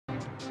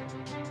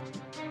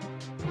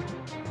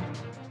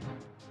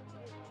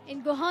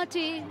In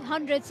Guwahati,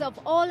 hundreds of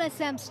all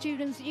Assam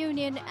Student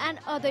Union and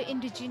other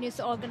indigenous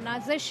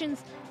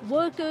organizations,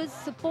 workers,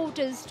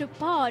 supporters took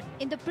part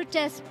in the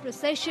protest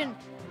procession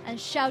and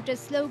shouted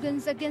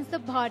slogans against the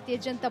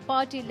Bharatiya Janata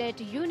Party-led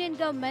union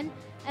government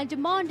and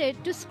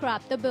demanded to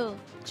scrap the bill,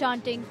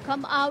 chanting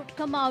come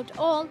out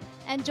all,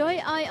 enjoy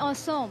I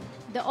Assam."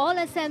 The All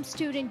Assam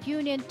Student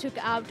Union took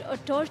out a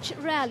torch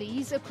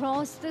rallies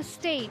across the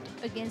state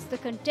against the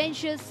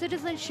contentious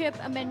Citizenship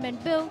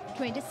Amendment Bill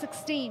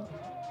 2016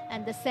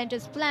 and the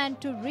centre's plan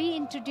to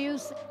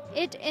reintroduce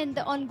it in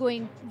the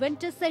ongoing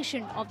winter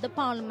session of the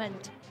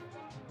parliament.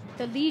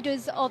 The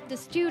leaders of the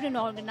student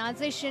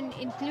organization,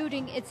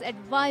 including its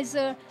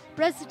advisor,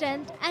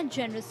 president and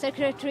general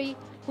secretary,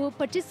 who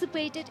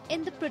participated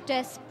in the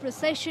protest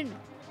procession,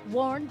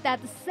 warned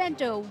that the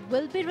centre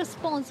will be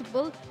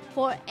responsible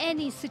for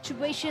any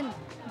situation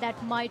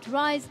that might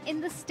rise in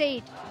the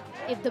state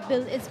if the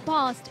bill is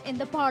passed in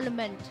the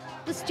parliament.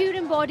 The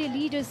student body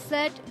leaders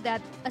said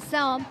that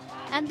Assam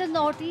and the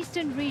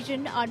Northeastern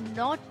region are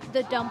not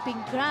the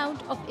dumping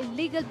ground of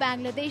illegal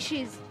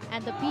Bangladeshis,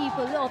 and the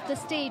people of the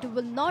state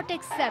will not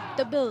accept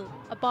the bill.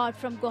 Apart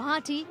from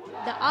Guwahati,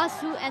 the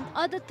ASU and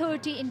other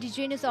 30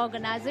 indigenous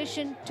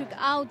organizations took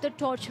out the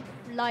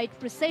torchlight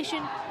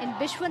procession in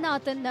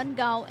Bishwanathan,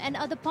 Nandgaon and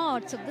other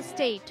parts of the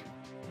state.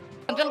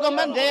 Central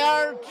government, they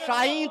are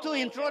trying to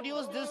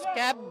introduce this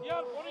cap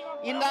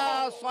in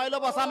the soil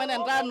of Assam and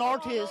entire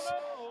Northeast,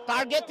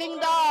 targeting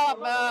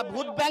the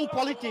vote bank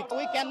politics.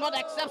 We cannot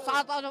accept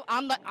such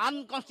an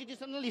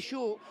unconstitutional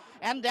issue,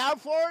 and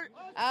therefore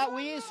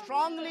we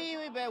strongly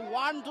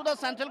warn to the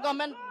central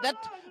government that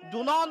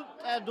do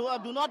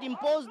not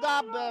impose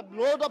the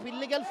load of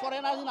illegal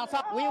foreigners in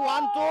Assam. We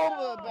want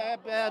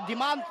to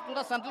demand to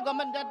the central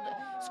government that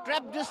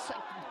scrap this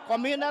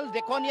communal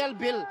decolonial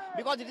bill,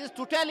 because it is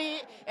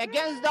totally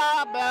against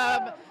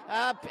the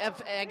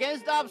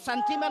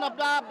sentiment of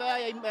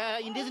the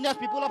indigenous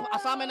people of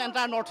Assam and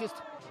entire Northeast.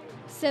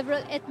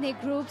 Several ethnic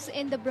groups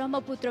in the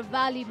Brahmaputra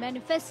Valley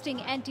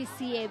manifesting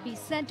anti-CAB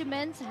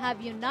sentiments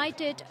have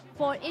united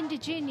for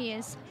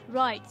indigenous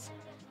rights,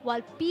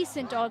 while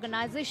peasant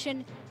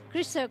organization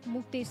Krishak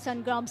Mukti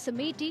Sangram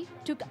Samiti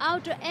took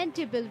out an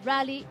anti-bill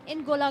rally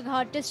in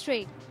Golaghat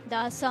district. The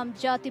Assam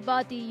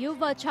Jatibati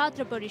Yuva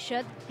Chhatra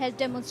Parishad held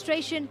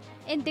demonstration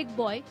in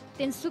Digboi,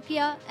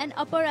 Tinsukia and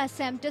Upper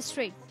Assam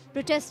district.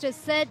 Protesters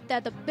said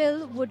that the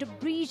bill would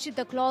breach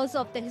the clause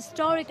of the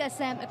historic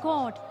Assam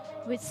Accord,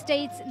 which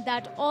states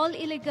that all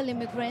illegal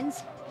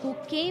immigrants who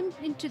came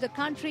into the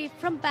country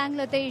from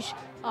Bangladesh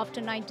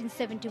after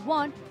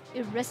 1971,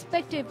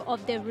 irrespective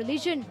of their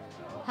religion,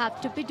 have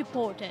to be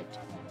deported.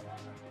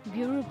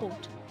 Bureau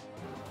Report.